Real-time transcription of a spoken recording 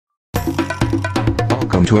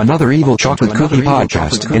welcome to another Evil Chocolate Cookie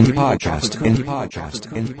Podcast. Indie Podcast. Indie Podcast.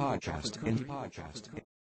 Indie Podcast. Indie Podcast.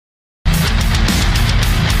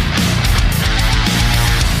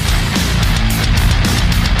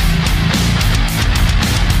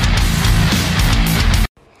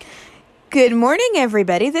 Good morning,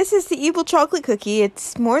 everybody. This is the Evil Chocolate Cookie.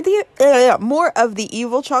 It's more of the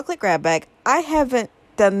Evil Chocolate Grab Bag. I haven't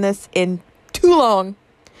done this in too long.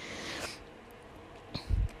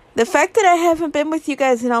 The fact that I haven't been with you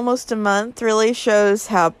guys in almost a month really shows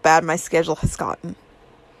how bad my schedule has gotten.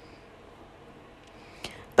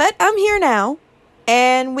 But I'm here now,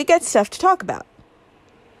 and we got stuff to talk about.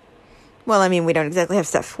 Well, I mean, we don't exactly have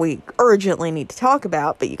stuff we urgently need to talk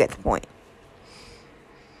about, but you get the point.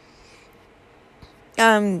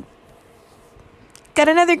 Got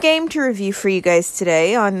another game to review for you guys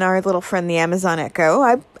today on our little friend, the Amazon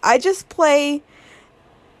Echo. I just play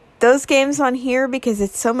those games on here because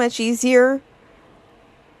it's so much easier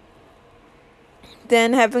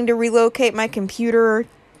than having to relocate my computer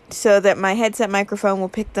so that my headset microphone will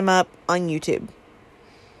pick them up on YouTube.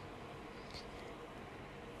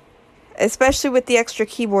 Especially with the extra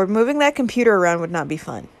keyboard. Moving that computer around would not be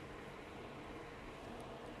fun.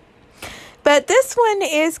 But this one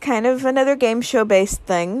is kind of another game show based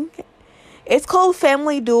thing. It's called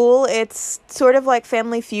Family Duel. It's sort of like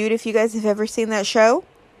Family Feud, if you guys have ever seen that show.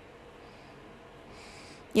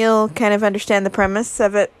 You'll kind of understand the premise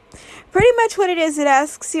of it. Pretty much what it is, it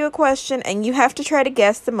asks you a question and you have to try to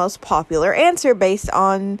guess the most popular answer based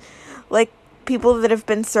on, like, people that have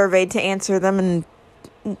been surveyed to answer them and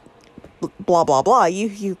blah, blah, blah.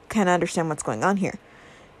 You kind of understand what's going on here.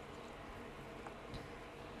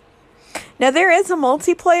 Now, there is a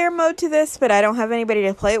multiplayer mode to this, but I don't have anybody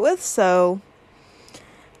to play it with, so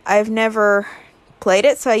I've never played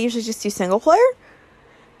it, so I usually just do single player.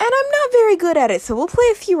 And I'm not very good at it, so we'll play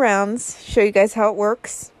a few rounds, show you guys how it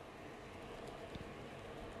works.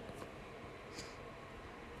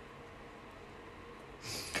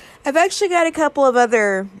 I've actually got a couple of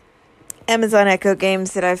other Amazon Echo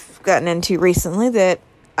games that I've gotten into recently that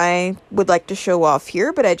I would like to show off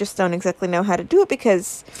here, but I just don't exactly know how to do it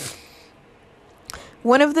because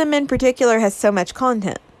one of them in particular has so much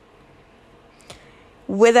content.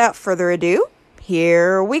 Without further ado,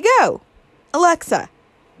 here we go. Alexa,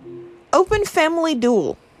 open Family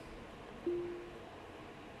Duel.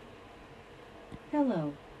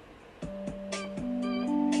 Hello.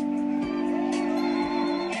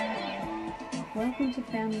 Welcome to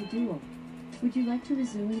Family Duel. Would you like to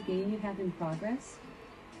resume the game you have in progress?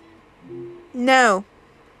 No.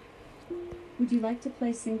 Would you like to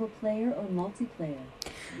play single player or multiplayer?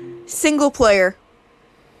 Single player.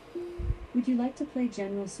 Would you like to play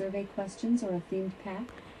general survey questions or a themed pack?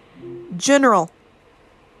 General.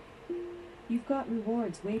 You've got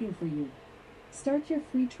rewards waiting for you. Start your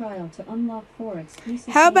free trial to unlock 4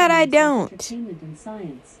 exclusive How about I games don't? of entertainment and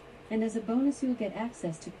science. And as a bonus, you'll get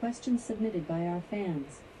access to questions submitted by our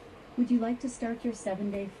fans. Would you like to start your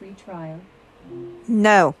 7-day free trial?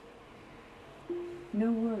 No.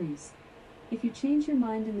 No worries. If you change your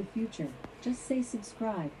mind in the future, just say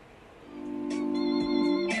subscribe.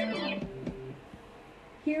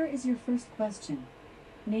 Here is your first question.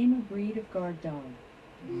 Name a breed of guard dog.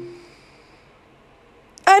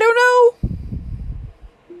 I don't know.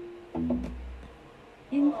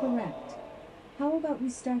 Incorrect. How about we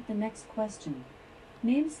start the next question?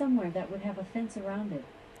 Name somewhere that would have a fence around it.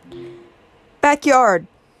 Backyard.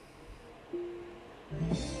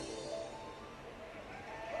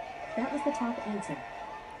 That was the top answer.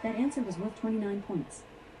 That answer was worth 29 points.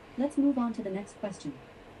 Let's move on to the next question.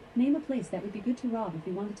 Name a place that would be good to rob if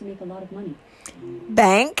you wanted to make a lot of money.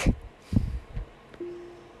 Bank.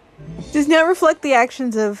 Does not reflect the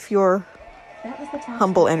actions of your That was the top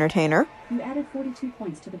humble answer. entertainer. You added 42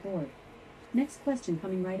 points to the board. Next question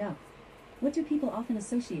coming right up. What do people often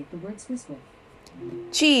associate the word Swiss with?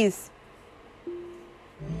 Cheese.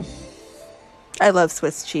 I love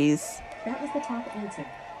Swiss cheese. That was the top answer.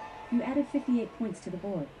 You added 58 points to the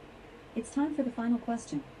board. It's time for the final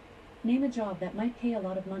question. Name a job that might pay a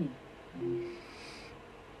lot of money.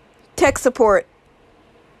 Tech support.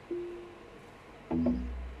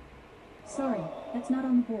 Sorry, that's not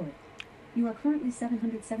on the board. You are currently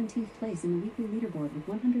 717th place in the weekly leaderboard with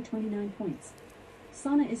 129 points.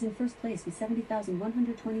 Sana is in first place with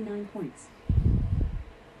 70,129 points.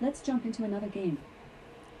 Let's jump into another game.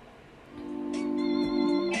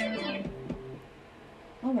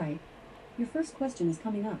 Alright, your first question is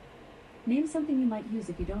coming up. Name something you might use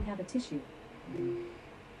if you don't have a tissue.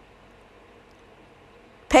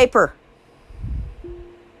 Paper.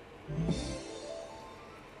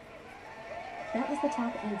 That was the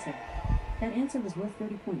top answer. That answer was worth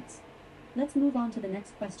 30 points. Let's move on to the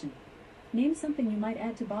next question. Name something you might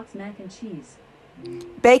add to boxed mac and cheese.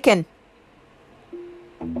 Bacon.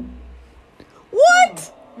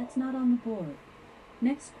 What? That's not on the board.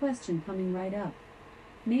 Next question coming right up.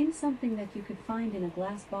 Name something that you could find in a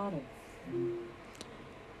glass bottle.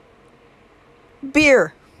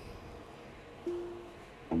 Beer.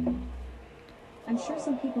 I'm sure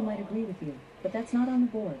some people might agree with you, but that's not on the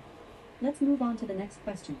board. Let's move on to the next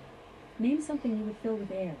question. Name something you would fill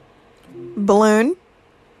with air. Balloon.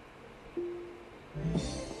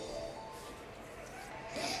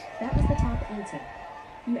 That was the top answer.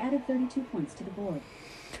 You added 32 points to the board.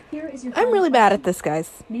 Here is your I'm final really bad at question. this,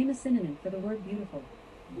 guys. Name a synonym for the word beautiful.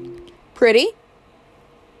 Pretty.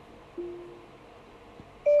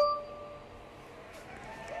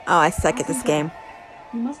 Oh, I suck at this Awesome game. job.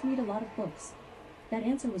 You must read a lot of books. That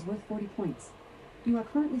answer was worth 40 points. You are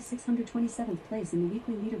currently 627th place in the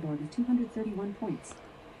weekly leaderboard with 231 points.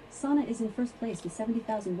 Sana is in first place with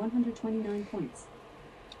 70,129 points.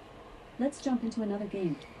 Let's jump into another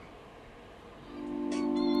game.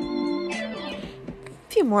 A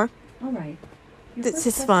few more. All right. Your This first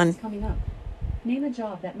is question fun. is coming up. Name a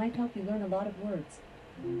job that might help you learn a lot of words.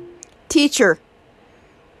 Teacher.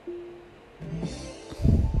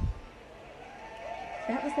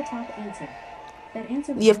 That was the top answer. That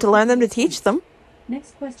answer was You have to worth learn them to 58 teach points. them.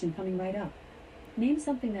 Next question coming right up. Name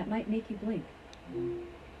something that might make you blink.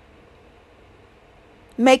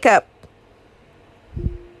 Makeup.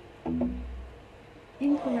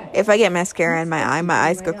 Incorrect. If I get mascara in my Next eye, question my coming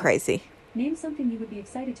eyes go right up. crazy. Name something you would be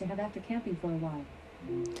excited to have after camping for a while.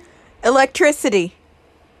 Electricity.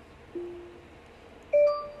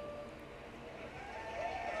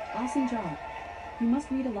 Awesome job. You must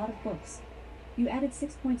read a lot of books. You added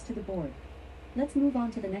 6 points to the board. Let's move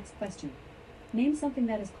on to the next question. Name something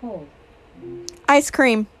that is cold. Ice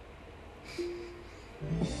cream.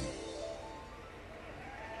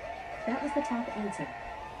 That was the top answer.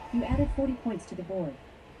 You added 40 points to the board.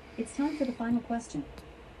 It's time for the final question.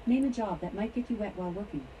 Name a job that might get you wet while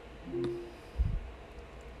working.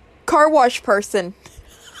 Car wash person.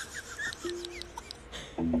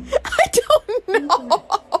 I don't know.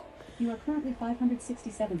 Incorrect. You are currently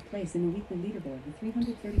 567th place in the weekly leaderboard with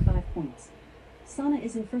 335 points. Sana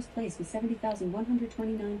is in first place with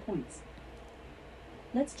 70,129 points.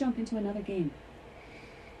 Let's jump into another game.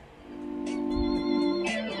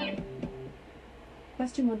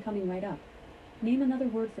 Question 1 coming right up. Name another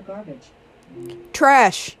word for garbage.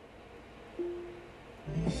 Trash.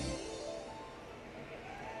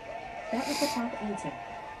 That was the top answer.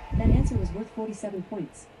 That answer was worth 47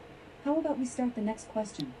 points. How about we start the next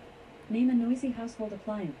question? Name a noisy household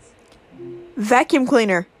appliance. Vacuum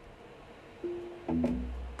cleaner.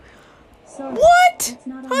 Sorry, What? that's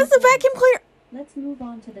not on How's the the board. vacuum cleaner? Let's move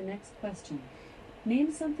on to the next question.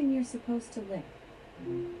 Name something you're supposed to lick.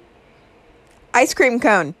 Ice cream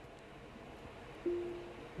cone.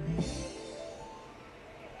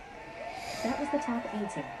 That was the top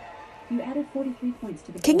answer. You added 43 points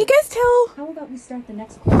to the Can you board. guys tell? How about we start the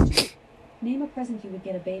next question? Name a present you would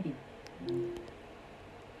get a baby.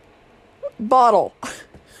 Bottle.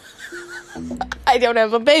 I don't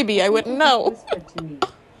have a baby. I wouldn't know. Whisper to me.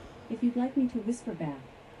 If you'd like me to whisper back,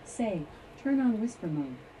 say, turn on whisper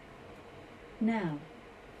mode. Now.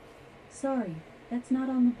 Sorry, that's not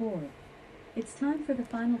on the board. It's time for the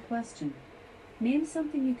final question. Name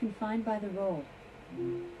something you can find by the roll.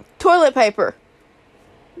 Toilet paper.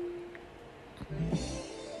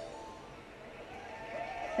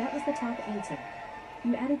 That was the top answer.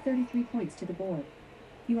 You added 33 points to the board.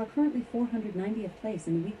 You are currently 490th place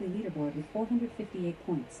in the weekly leaderboard with 458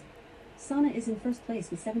 points. Sana is in first place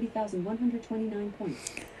with 70,129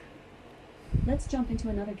 points. Let's jump into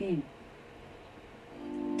another game.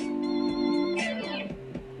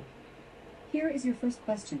 Here is your first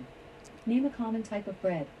question. Name a common type of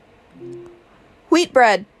bread. Wheat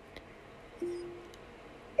bread.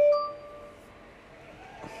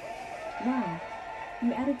 Wow.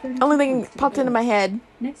 You added 32 Only thing points to the popped into board. my head.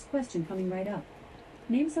 Next question coming right up.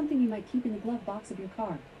 Name something you might keep in the glove box of your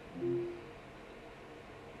car.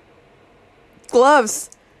 Gloves.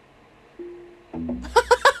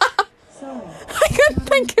 Sorry. I couldn't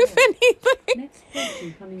think of anything. Next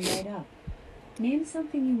question coming right up. Name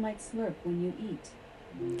something you might slurp when you eat.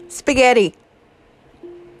 Spaghetti.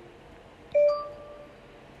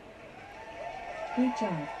 Great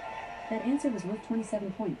job. That answer was worth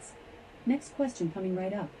 27 points. Next question coming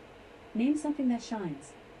right up. Name something that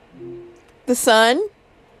shines. The sun.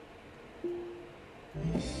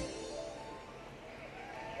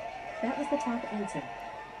 That was the top answer.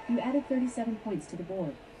 You added 37 points to the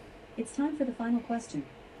board. It's time for the final question.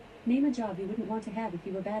 Name a job you wouldn't want to have if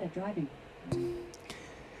you were bad at driving.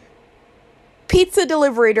 Pizza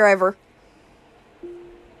delivery driver.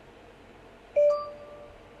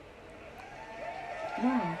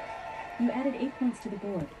 Wow. You added 8 points to the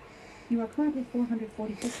board. You are currently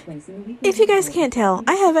 445th place in the weekly. If you guys leaderboard can't with tell,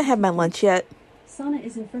 I haven't had my lunch yet. Sana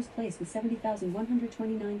is in first place with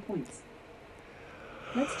 70,129 points.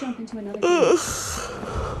 Let's jump into another game.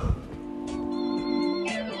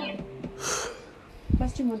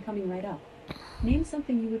 Question 1 coming right up. Name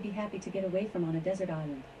something you would be happy to get away from on a desert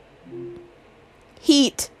island.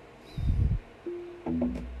 Heat.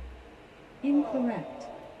 Incorrect.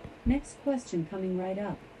 Next question coming right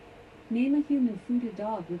up. Name a human food a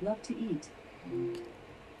dog would love to eat.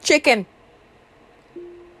 Chicken.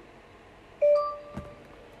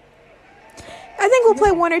 I think we'll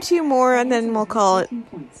play 1 or 2 more and then we'll call it. 18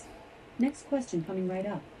 points. Next question coming right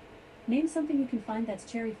up. Name something you can find that's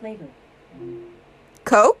cherry flavored.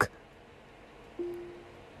 Coke?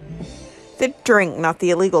 The drink, not the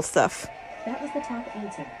illegal stuff. That was the top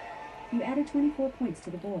answer. You added 24 points to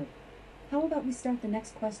the board. How about we start the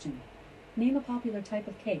next question? Name a popular type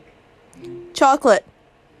of cake. Chocolate.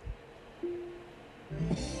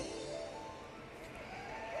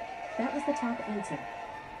 That was the top answer.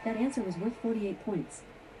 That answer was worth 48 points.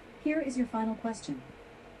 Here is your final question.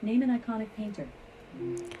 Name an iconic painter.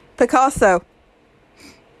 Picasso.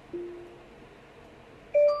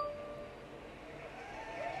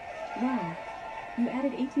 Wow. You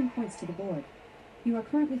added 18 points to the board. You are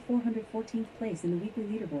currently 414th place in the weekly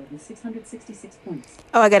leaderboard with 666 points.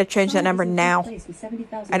 Oh, I gotta change that Sana number is in now. first place with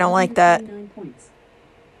 70,129 I don't like that. points.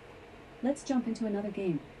 Let's jump into another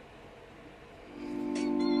game.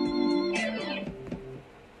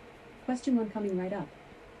 Question 1 coming right up.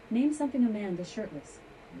 Name something a man does shirtless.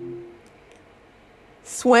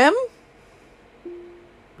 Swim?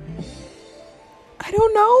 I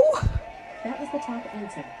don't know. That was the top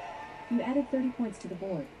answer. You added 30 points to the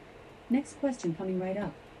board. Next question coming right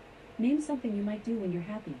up. Name something you might do when you're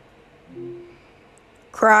happy.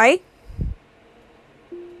 Cry?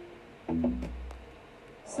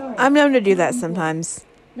 Sorry. I'm known to do that Not on the board. sometimes.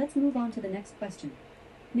 Let's move on to the next question.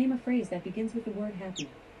 Name a phrase that begins with the word happy.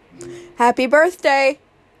 Happy birthday.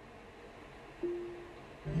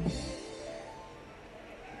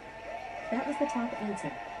 That was the top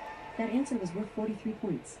answer. That answer was worth 43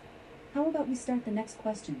 points. How about we start the next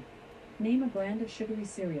question? Name a brand of sugary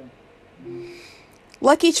cereal.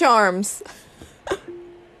 Lucky Charms. I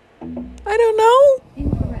don't know.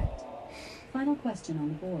 Incorrect. Final question on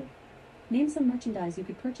the board. Name some merchandise you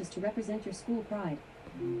could purchase to represent your school pride.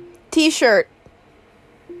 T-shirt.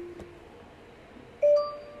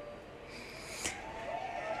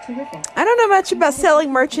 Terrific. I don't know much about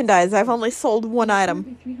selling merchandise. I've only sold one item.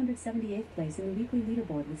 Currently 378th place in the weekly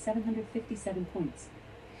leaderboard with 757 points.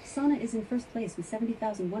 Sana is in first place with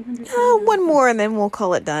 70,129 One more points. and then we'll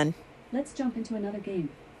call it done. Let's jump into another game.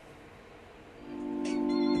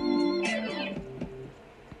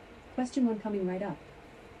 Question 1 coming right up.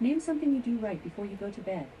 Name something you do right before you go to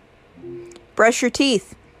bed. Brush your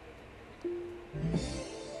teeth.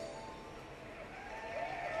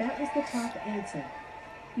 That was the top answer.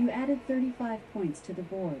 You added 35 points to the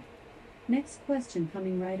board. Next question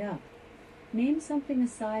coming right up. Name something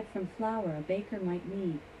aside from flour a baker might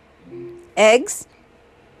need. Eggs.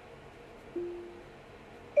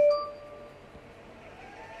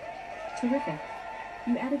 Terrific.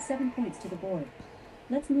 You added 7 points to the board.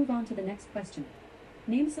 Let's move on to the next question.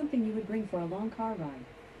 Name something you would bring for a long car ride.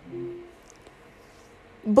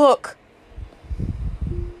 Book.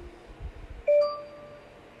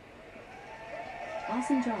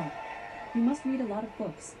 Awesome job. You must read a lot of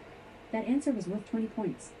books. That answer was worth 20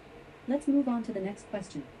 points. Let's move on to the next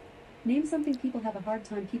question. Name something people have a hard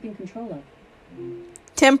time keeping control of.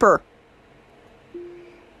 Temper.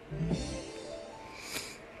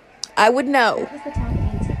 I would know. That was the top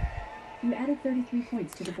answer. You added 33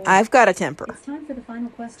 points to the board. I've got a temper. It's time for the final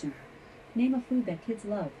question. Name a food that kids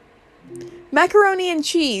love. Macaroni and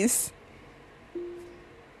cheese.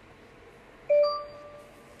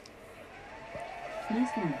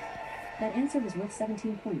 Nice one. That answer was worth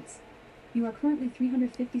 17 points. You are currently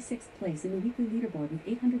 356th place in the weekly leaderboard with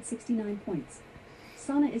 869 points.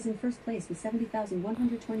 Sana is in first place with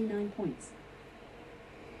 70,129 points.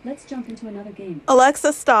 Let's jump into another game.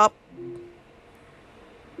 Alexa, stop.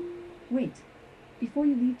 Wait. Before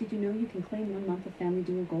you leave, did you know you can claim 1 month of Family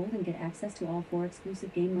Duel Gold and get access to all 4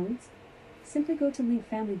 exclusive game modes? Simply go to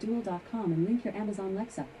linkfamilyduel.com and link your Amazon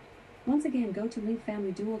Alexa. Once again, go to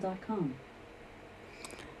linkfamilyduel.com.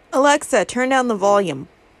 Alexa, turn down the volume.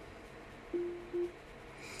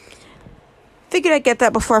 Figured I'd get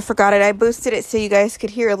that before I forgot it. I boosted it so you guys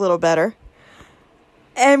could hear a little better.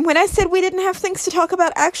 And when I said we didn't have things to talk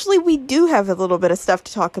about, actually we do have a little bit of stuff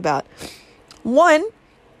to talk about. One,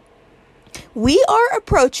 we are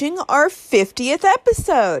approaching our 50th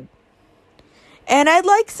episode. And I'd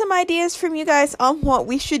like some ideas from you guys on what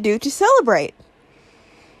we should do to celebrate.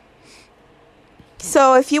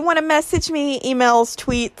 So if you want to message me, emails,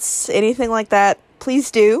 tweets, anything like that,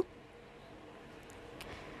 please do.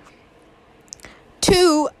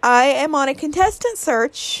 2, I am on a contestant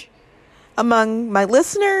search among my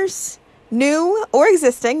listeners, new or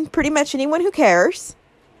existing, pretty much anyone who cares.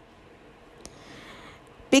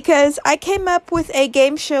 Because I came up with a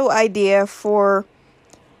game show idea for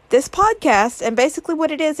this podcast, and basically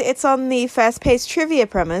what it is, it's on the fast-paced trivia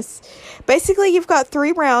premise. Basically, you've got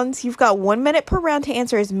 3 rounds. You've got 1 minute per round to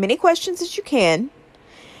answer as many questions as you can.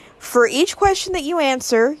 For each question that you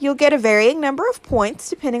answer, you'll get a varying number of points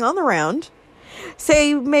depending on the round.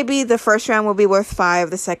 Say maybe the first round will be worth 5,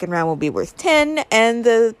 the second round will be worth 10, and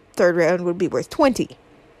the third round would be worth 20.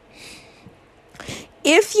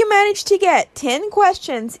 If you manage to get 10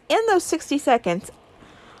 questions in those 60 seconds,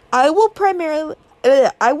 I will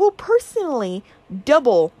personally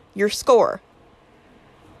double your score.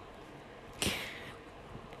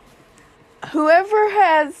 Whoever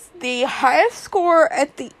has the highest score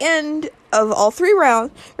at the end of all 3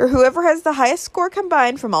 rounds, or whoever has the highest score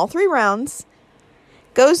combined from all 3 rounds,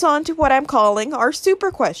 goes on to what I'm calling our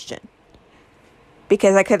super question.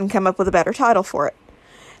 Because I couldn't come up with a better title for it.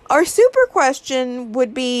 Our super question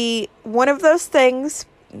would be one of those things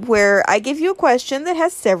where I give you a question that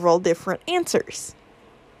has several different answers.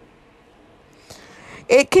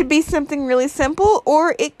 It could be something really simple,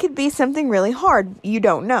 or it could be something really hard. You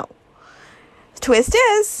don't know. The twist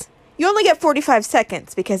is, you only get 45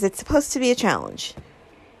 seconds because it's supposed to be a challenge.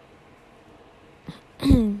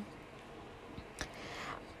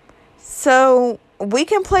 So, we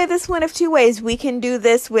can play this one of 2 ways. We can do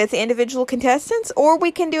this with individual contestants, or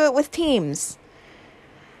we can do it with teams.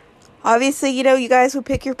 Obviously, you guys would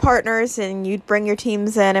pick your partners and you'd bring your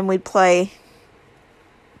teams in and we'd play.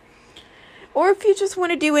 Or if you just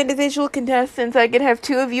want to do individual contestants, I could have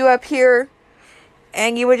 2 of you up here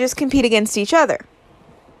and you would just compete against each other.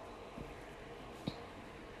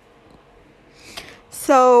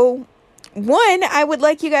 So, 1, I would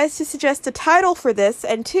like you guys to suggest a title for this,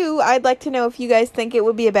 and 2, I'd like to know if you guys think it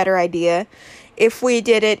would be a better idea if we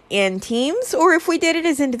did it in teams or if we did it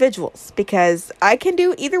as individuals, because I can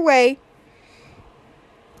do either way.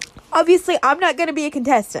 Obviously, I'm not going to be a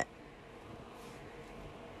contestant.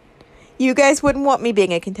 You guys wouldn't want me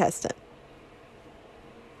being a contestant.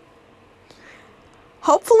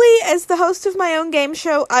 Hopefully, as the host of my own game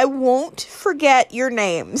show, I won't forget your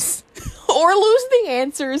names. Or lose the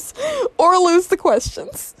answers. Or lose the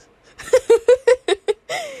questions.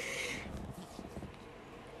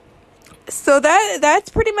 So that's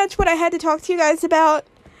pretty much what I had to talk to you guys about.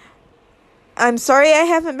 I'm sorry I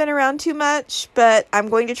haven't been around too much, but I'm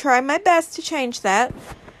going to try my best to change that.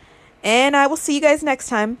 And I will see you guys next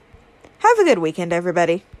time. Have a good weekend,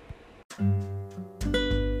 everybody.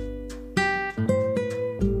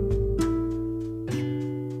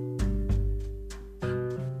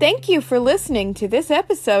 Thank you for listening to this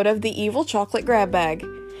episode of the Evil Chocolate Grab Bag.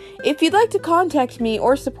 If you'd like to contact me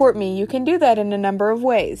or support me, you can do that in a number of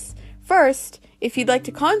ways. First, if you'd like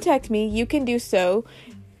to contact me, you can do so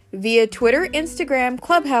via Twitter, Instagram,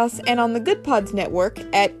 Clubhouse, and on the Good Pods Network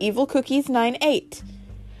at evilcookies98.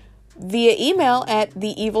 Via email at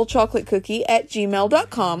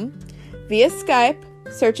theevilchocolatecookie@gmail.com. Via Skype,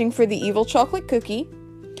 searching for The Evil Chocolate Cookie.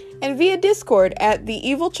 And via Discord at The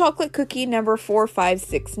Evil Chocolate Cookie number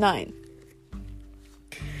 4569.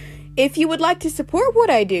 If you would like to support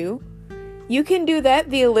what I do, you can do that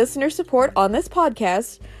via listener support on this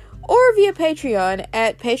podcast or via Patreon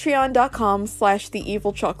at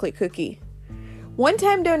patreon.com/theevilchocolatecookie.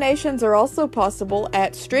 One-time donations are also possible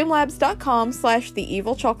at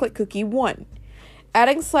streamlabs.com/theevilchocolatecookie1.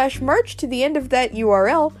 Adding /merch to the end of that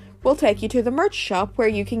URL will take you to the merch shop where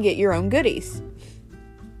you can get your own goodies.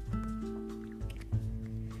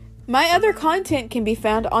 My other content can be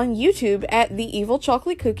found on YouTube at The Evil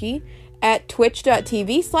Chocolate Cookie, at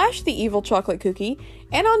twitch.tv/TheEvilChocolateCookie,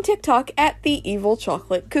 and on TikTok at The Evil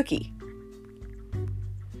Chocolate Cookie.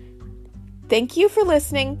 Thank you for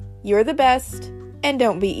listening, you're the best, and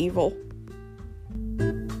don't be evil.